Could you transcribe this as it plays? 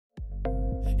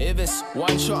If it's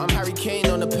one shot, I'm Harry Kane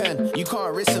on the pen. You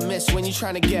can't risk a miss when you're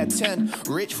trying to get 10.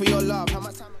 Rich for your love. How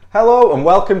much time? Hello and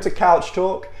welcome to Couch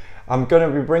Talk. I'm going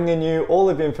to be bringing you all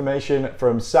of the information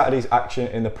from Saturday's action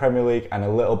in the Premier League and a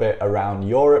little bit around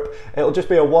Europe. It'll just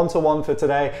be a one-to-one for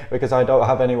today because I don't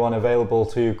have anyone available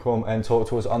to come and talk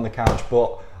to us on the couch,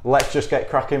 but let's just get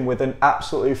cracking with an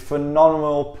absolutely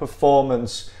phenomenal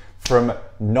performance from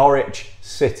Norwich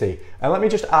City. And let me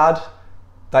just add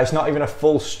that it's not even a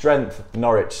full strength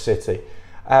Norwich City.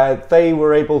 They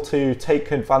were able to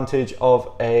take advantage of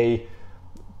I'd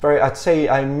say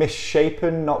a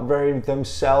misshapen, not very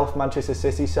themselves Manchester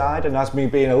City side, and as me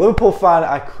being a Liverpool fan,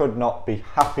 I could not be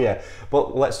happier.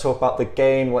 But let's talk about the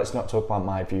game, let's not talk about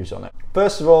my views on it.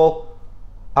 First of all,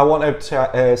 I want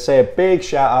to say a big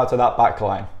shout out to that back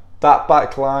line. That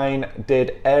back line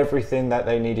did everything that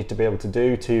they needed to be able to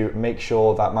do to make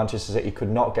sure that Manchester City could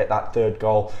not get that third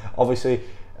goal. Obviously,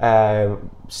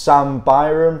 Sam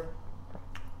Byram,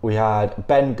 we had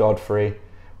Ben Godfrey,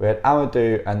 we had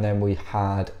Amadou, and then we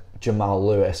had Jamal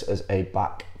Lewis as a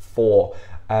back four.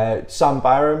 Sam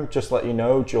Byram, just to let you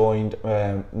know, joined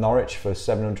Norwich for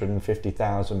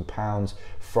 £750,000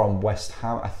 from West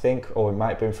Ham, I think, or it might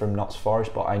have been from Notts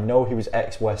Forest, but I know he was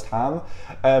ex-West Ham.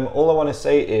 All I want to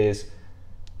say is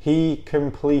he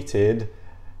completed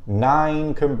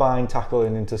 9 combined tackle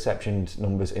and interception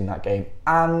numbers in that game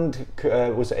and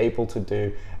was able to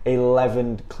do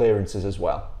 11 clearances as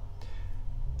well.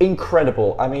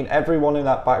 Incredible. I mean, everyone in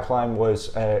that backline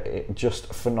was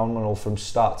just phenomenal from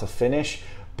start to finish,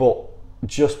 but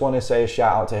just want to say a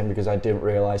shout out to him because I didn't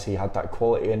realise he had that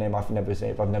quality in him. I've never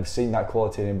seen that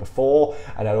quality in him before,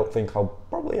 and I don't think I'll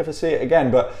probably ever see it again.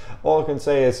 But all I can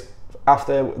say is,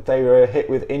 after they were hit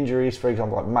with injuries, for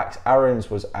example, like Max Aarons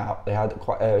was out, they had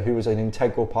who was an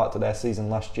integral part to their season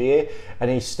last year, and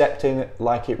he stepped in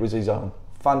like it was his own.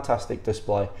 Fantastic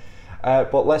display.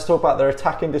 But let's talk about their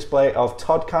attacking display of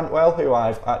Todd Cantwell, who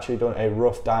I've actually done a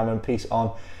rough diamond piece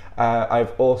on.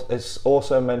 I've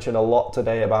also mentioned a lot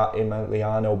today about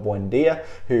Emiliano Buendia,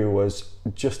 who was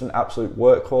just an absolute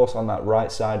workhorse on that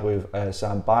right side with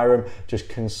Sam Byram, just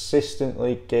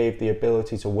consistently gave the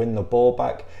ability to win the ball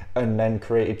back and then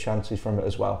created chances from it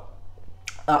as well.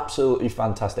 Absolutely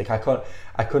fantastic. I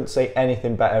couldn't say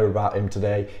anything better about him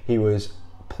today. He was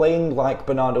playing like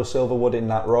Bernardo Silva would in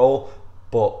that role,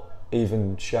 but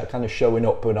even kind of showing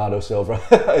up Bernardo Silva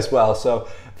as well. So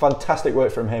fantastic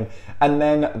work from him. And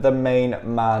then the main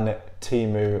man,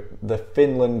 Teemu, the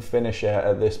Finland finisher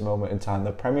at this moment in time,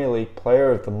 the Premier League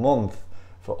Player of the Month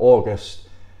for August.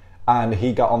 And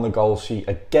he got on the goal sheet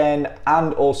again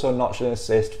and also notched an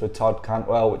assist for Todd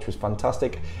Cantwell, which was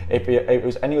fantastic. If it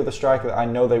was any other striker, I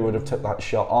know they would have took that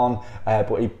shot on,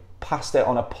 but he passed it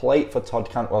on a plate for Todd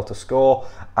Cantwell to score,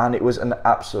 and it was an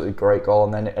absolutely great goal.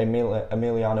 And then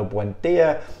Emiliano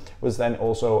Buendia was then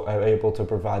also able to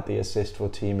provide the assist for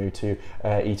Teemu too.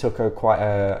 He took quite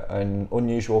an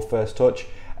unusual first touch,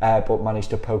 but managed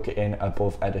to poke it in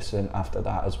above Edison after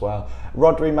that as well.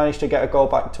 Rodri managed to get a goal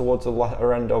back towards the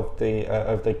latter end of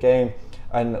the game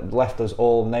and left us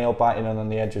all nail biting and on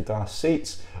the edge of our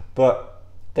seats, but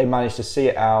they managed to see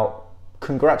it out.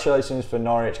 Congratulations for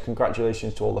Norwich,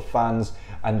 congratulations to all the fans,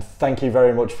 and thank you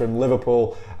very much from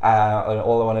Liverpool. And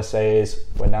all I want to say is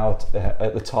we're now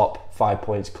at the top, 5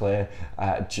 points clear,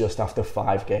 just after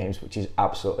 5 games, which is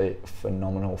absolutely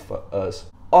phenomenal for us.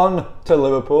 On to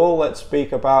Liverpool, let's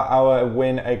speak about our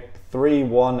win, a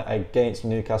 3-1 against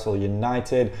Newcastle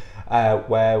United,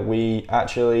 where we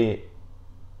actually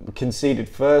conceded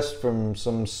first from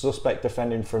some suspect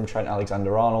defending from Trent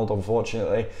Alexander-Arnold,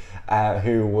 unfortunately,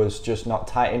 who was just not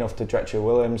tight enough to Dretcher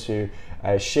Williams, who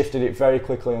shifted it very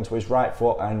quickly onto his right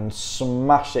foot and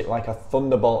smashed it like a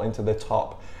thunderbolt into the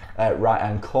top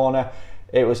right-hand corner.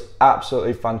 It was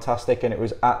absolutely fantastic, and it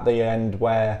was at the end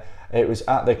where it was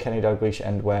at the Kenny Dalglish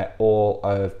end where all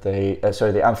of the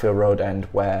the Anfield Road end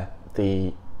where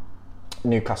the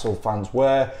Newcastle fans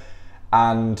were,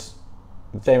 and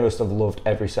they must have loved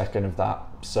every second of that.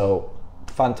 So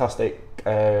fantastic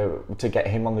to get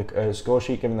him on the score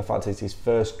sheet, given the fact it's his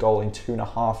first goal in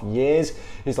 2.5 years.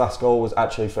 His last goal was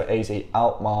actually for against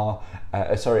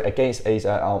AZ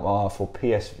Alkmaar for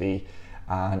PSV,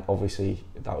 and obviously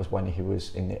that was when he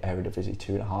was in the Eredivisie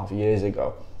 2.5 years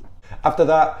ago. After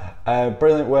that,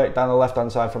 brilliant work down the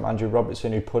left-hand side from Andrew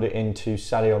Robertson, who put it into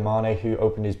Sadio Mane, who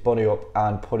opened his body up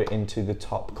and put it into the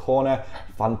top corner.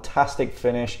 Fantastic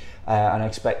finish, and I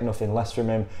expect nothing less from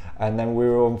him. And then we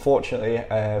were unfortunately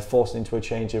forced into a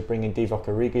change of bringing Divock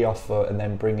Origi off and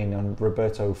then bringing on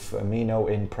Roberto Firmino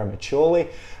in prematurely.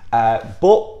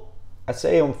 But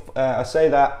I say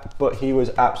that, but he was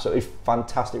absolutely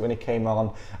fantastic when he came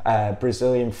on.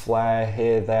 Brazilian flair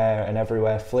here, there, and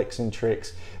everywhere, flicks and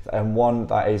tricks, and one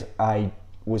that is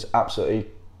was absolutely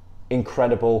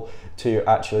incredible to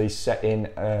actually set in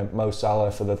Mo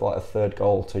Salah for the third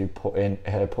goal to put him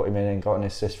in and got an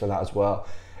assist for that as well.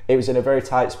 It was in a very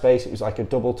tight space. It was like a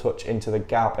double touch into the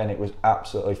gap, and it was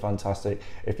absolutely fantastic.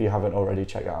 If you haven't already,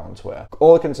 check it out on Twitter.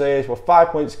 All I can say is we're 5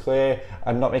 points clear.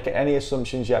 I'm not making any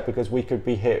assumptions yet because we could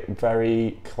be hit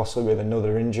very costly with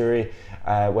another injury,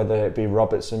 whether it be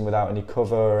Robertson without any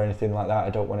cover or anything like that.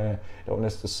 I don't want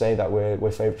us to say that we're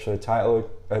favourites for the title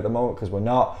at the moment, because we're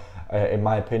not. In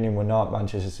my opinion, we're not.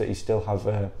 Manchester City still have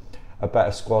a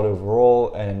better squad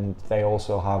overall, and they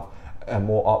also have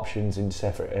more options in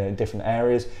different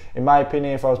areas. In my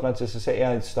opinion, if I was Manchester City,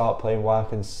 I'd start playing Joao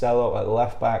Cancelo at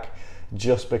left back,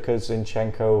 just because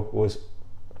Zinchenko was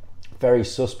very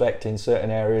suspect in certain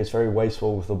areas, very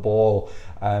wasteful with the ball,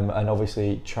 and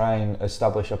obviously try and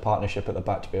establish a partnership at the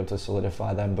back to be able to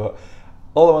solidify them. But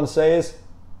all I want to say is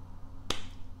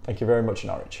thank you very much,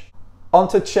 Norwich. On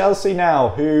to Chelsea now,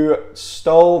 who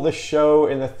stole the show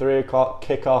in the 3 o'clock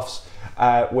kickoffs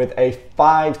with a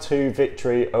 5-2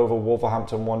 victory over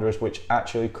Wolverhampton Wanderers, which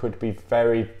actually could be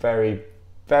very, very,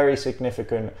 very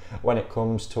significant when it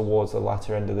comes towards the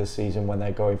latter end of the season, when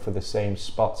they're going for the same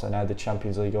spots in either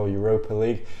Champions League or Europa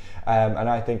League. And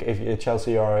I think if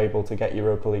Chelsea are able to get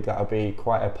Europa League, that would be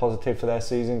quite a positive for their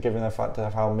season, given the fact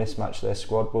of how mismatched their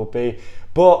squad will be.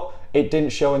 But it didn't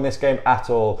show in this game at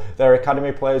all. Their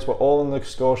academy players were all on the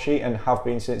score sheet and have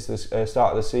been since the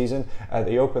start of the season.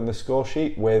 They opened the score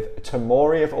sheet with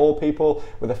Tomori, of all people,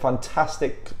 with a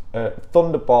fantastic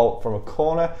thunderbolt from a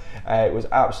corner. It was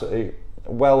absolutely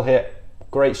well hit,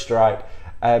 great strike.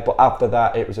 But after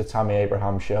that, it was a Tammy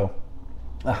Abraham show.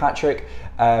 A hat-trick,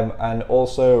 and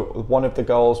also one of the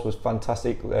goals was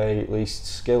fantastic, at least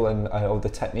skill and of the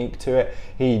technique to it.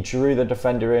 He drew the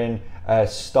defender in,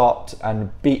 stopped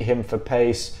and beat him for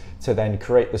pace to then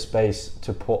create the space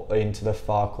to put into the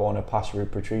far corner pass Rui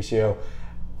Patricio.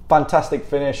 Fantastic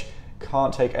finish,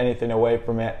 can't take anything away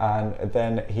from it. And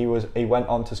then he went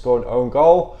on to score an own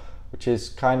goal, which is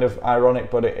kind of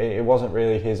ironic, but it wasn't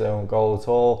really his own goal at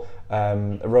all.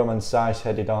 Roman Saiz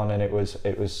headed on, and it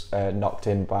was knocked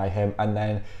in by him. And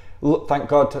then, thank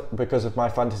God, because of my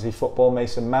fantasy football,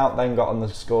 Mason Mount then got on the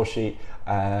score sheet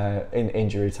in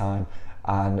injury time,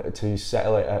 and to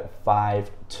settle it at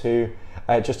 5-2.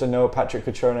 Just a note, Patrick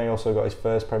Cutrone also got his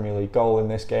first Premier League goal in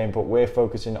this game, but we're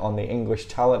focusing on the English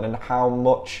talent and how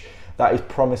much that is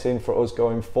promising for us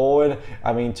going forward.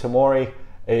 I mean, Tomori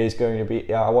is going to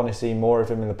be, I want to see more of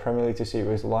him in the Premier League to see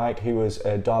what he's like. He was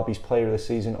Derby's player of the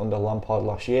season under Lampard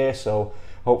last year, so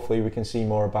hopefully we can see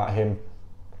more about him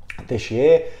this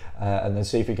year, and then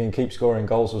see if he can keep scoring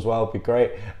goals as well. Would be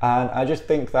great. And I just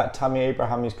think that Tammy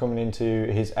Abraham is coming into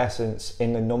his essence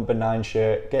in the number 9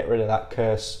 shirt. Get rid of that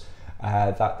curse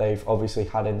that they've obviously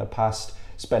had in the past,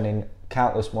 spending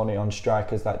countless money on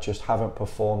strikers that just haven't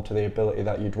performed to the ability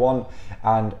that you'd want.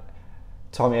 And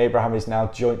Tammy Abraham is now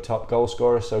joint top goal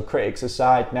scorer, so critics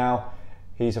aside now,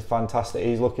 he's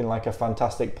looking like a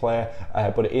fantastic player,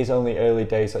 but it is only early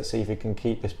days. Let's see if he can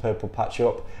keep this purple patch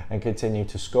up and continue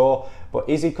to score. But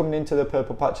is he coming into the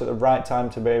purple patch at the right time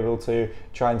to be able to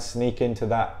try and sneak into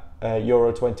that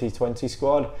Euro 2020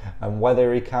 squad, and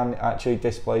whether he can actually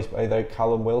displace either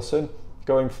Callum Wilson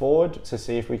going forward, to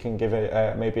see if we can give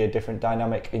it maybe a different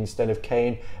dynamic instead of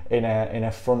Kane in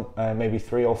a front maybe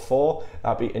 3 or 4.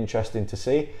 That'd be interesting to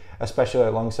see, especially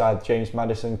alongside James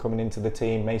Maddison coming into the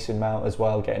team, Mason Mount as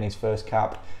well getting his first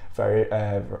cap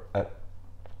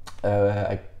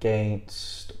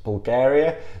against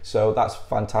Bulgaria. So that's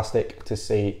fantastic to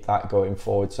see that going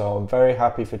forward. So I'm very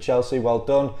happy for Chelsea. Well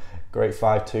done. Great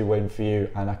 5-2 win for you,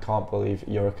 and I can't believe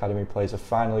your academy players are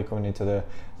finally coming into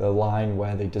the line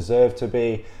where they deserve to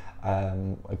be,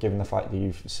 given the fact that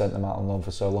you've sent them out on loan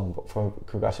for so long. But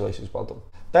congratulations, well done.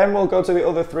 Then we'll go to the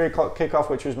other 3 o'clock kickoff,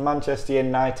 which was Manchester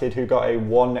United, who got a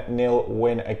 1-0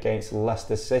 win against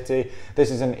Leicester City.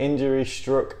 This is an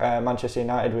injury-struck Manchester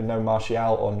United with no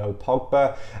Martial or no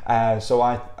Pogba. So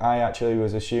I actually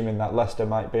was assuming that Leicester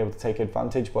might be able to take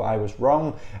advantage, but I was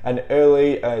wrong. An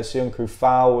early Seunku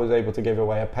foul was able to give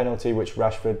away a penalty, which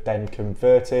Rashford then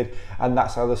converted. And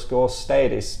that's how the score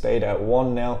stayed. It stayed at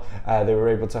 1-0. They were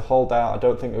able to hold out. I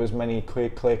don't think there was many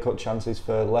clear-cut chances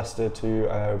for Leicester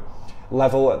to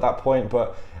level at that point,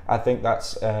 but I think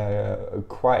that's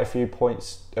quite a few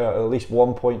points, at least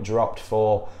 1 point dropped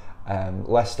for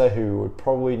Leicester, who would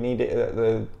probably need it at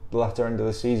the latter end of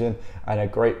the season, and a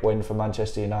great win for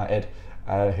Manchester United,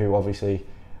 who obviously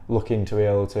looking to be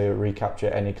able to recapture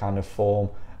any kind of form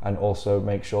and also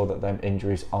make sure that them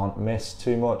injuries aren't missed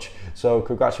too much. So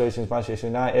congratulations Manchester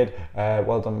United,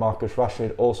 well done Marcus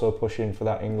Rashford, also pushing for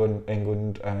that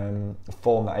England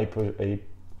form that he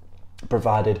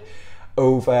provided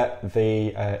over the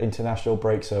international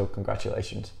break, so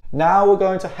congratulations. Now we're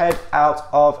going to head out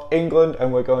of England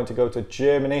and we're going to go to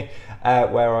Germany,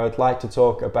 where I'd like to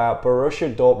talk about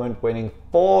Borussia Dortmund winning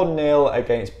 4-0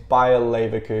 against Bayer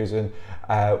Leverkusen,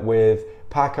 with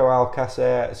Paco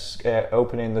Alcacer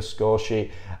opening the score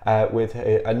sheet with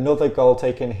another goal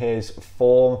taking his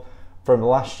form from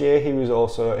last year.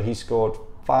 He scored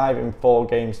 5 in 4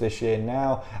 games this year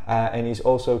now, and he's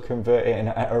also converting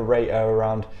at a rate of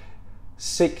around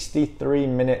 63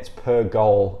 minutes per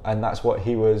goal, and that's what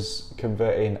he was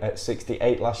converting at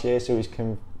 68 last year, so he's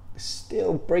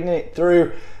still bringing it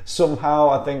through somehow.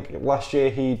 I think last year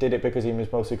he did it because he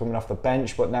was mostly coming off the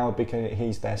bench, but now because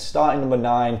he's their starting number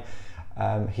 9,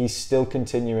 he's still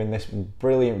continuing this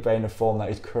brilliant vein of form that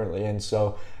he's currently in.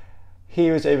 So he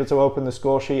was able to open the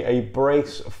score sheet, a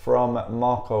brace from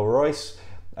Marco Reus,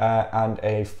 and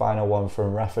a final one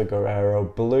from Rafa Guerrero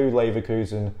blew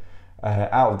Leverkusen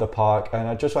out of the park. And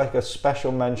I'd just like a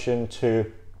special mention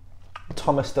to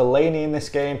Thomas Delaney in this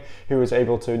game, who was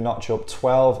able to notch up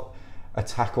 12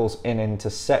 tackles in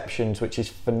interceptions, which is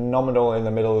phenomenal in the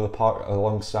middle of the park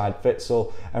alongside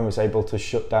Witsel, and was able to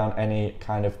shut down any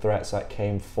kind of threats that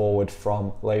came forward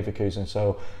from Leverkusen.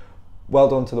 So well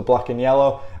done to the black and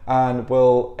yellow, and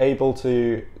we'll able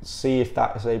to see if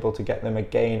that is able to get them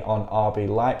again on RB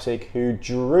Leipzig, who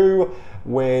drew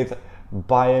with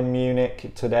Bayern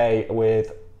Munich today,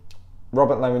 with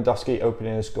Robert Lewandowski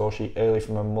opening the score sheet early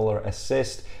from a Muller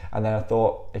assist. And then I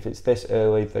thought, if it's this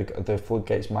early, the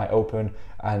floodgates might open,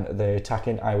 and the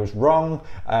attacking, I was wrong.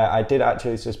 I did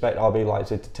actually suspect RB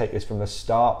Leipzig to take this from the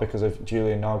start because of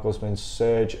Julian Nagelsmann's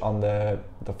surge on the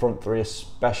front three,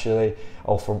 especially,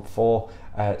 or front four,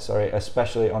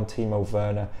 especially on Timo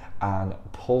Werner and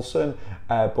Poulsen.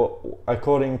 But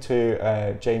according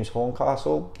to James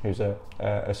Horncastle, who's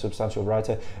a substantial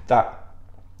writer, that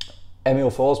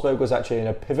Emil Forsberg was actually in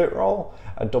a pivot role,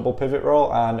 a double pivot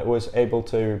role, and was able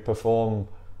to perform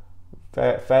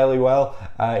fairly well.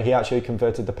 He actually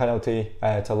converted the penalty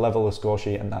to level the score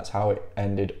sheet, and that's how it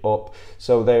ended up.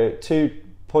 So there are 2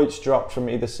 points dropped from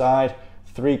either side,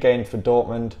 3 gained for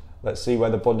Dortmund. Let's see where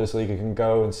the Bundesliga can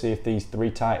go and see if these 3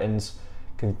 Titans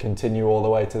can continue all the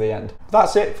way to the end.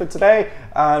 That's it for today,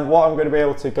 and what I'm going to be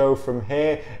able to go from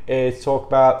here is talk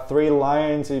about 3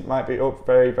 Lions. It might be up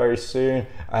very, very soon.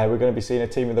 We're going to be seeing a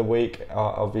team of the week,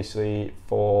 obviously,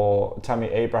 for Tammy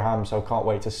Abraham, so I can't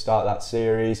wait to start that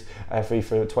series.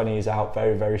 FIFA 20 is out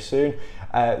very, very soon.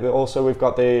 Also, we've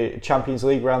got the Champions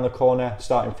League around the corner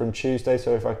starting from Tuesday,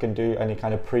 so if I can do any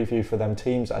kind of preview for them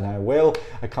teams, and I will,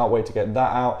 I can't wait to get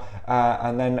that out.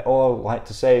 And then all I'd like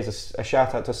to say is a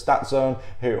shout out to StatZone,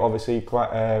 who obviously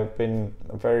been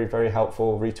very, very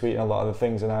helpful, retweeting a lot of the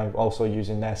things, and I'm also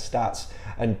using their stats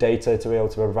and data to be able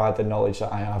to provide the knowledge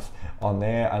that I have on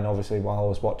there, and obviously while I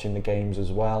was watching the games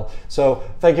as well. So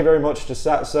thank you very much to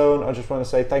StatZone. I just want to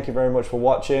say thank you very much for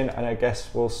watching, and I guess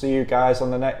we'll see you guys on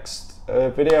the next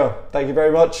video. Thank you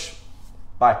very much.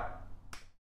 Bye.